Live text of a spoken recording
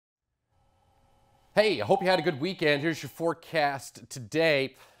Hey, I hope you had a good weekend. Here's your forecast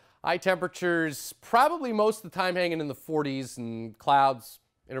today. High temperatures probably most of the time hanging in the 40s and clouds,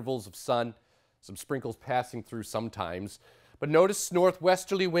 intervals of sun, some sprinkles passing through sometimes. But notice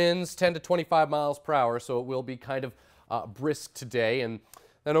northwesterly winds 10 to 25 miles per hour, so it will be kind of brisk today. And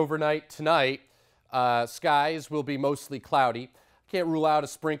then overnight tonight, skies will be mostly cloudy. Can't rule out a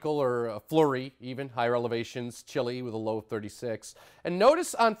sprinkle or a flurry, even higher elevations, chilly with a low of 36. And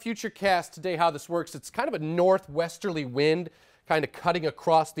notice on Futurecast today how this works. It's kind of a northwesterly wind kind of cutting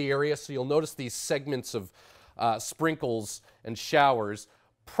across the area. So you'll notice these segments of sprinkles and showers,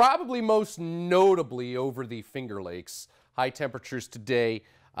 probably most notably over the Finger Lakes. High temperatures today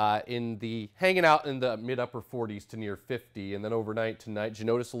hanging out in the mid-upper 40s to near 50. And then overnight tonight, did you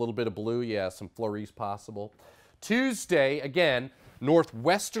notice a little bit of blue? Yeah, some flurries possible. Tuesday, again,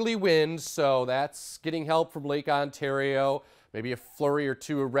 northwesterly winds, so that's getting help from Lake Ontario. Maybe a flurry or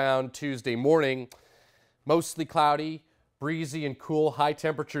two around Tuesday morning. Mostly cloudy, breezy and cool. High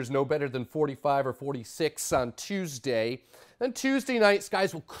temperatures no better than 45 or 46 on Tuesday. Then Tuesday night,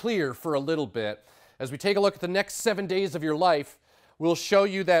 skies will clear for a little bit. As we take a look at the next 7 days of your life, we'll show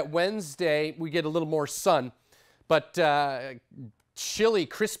you that Wednesday we get a little more sun, but chilly,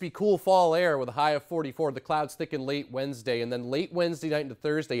 crispy, cool fall air with a high of 44. The clouds thicken late Wednesday, and then late Wednesday night into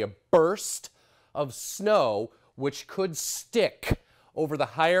Thursday, a burst of snow, which could stick over the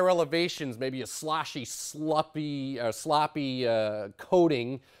higher elevations, maybe a sloshy, sloppy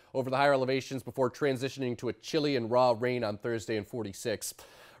coating over the higher elevations before transitioning to a chilly and raw rain on Thursday and 46.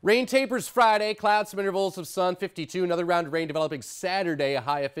 Rain tapers Friday, clouds, some intervals of sun, 52. Another round of rain developing Saturday, a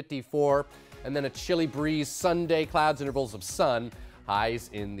high of 54. And then a chilly breeze Sunday, clouds, intervals of sun, highs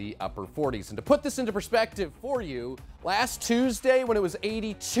in the upper 40s. And to put this into perspective for you, last Tuesday when it was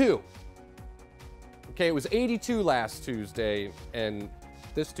 82, okay, it was 82 last Tuesday, and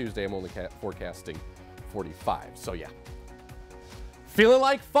this Tuesday I'm only forecasting 45. So yeah, feeling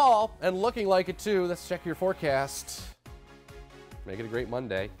like fall and looking like it too. Let's check your forecast. Make it a great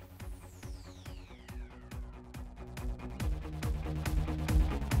Monday.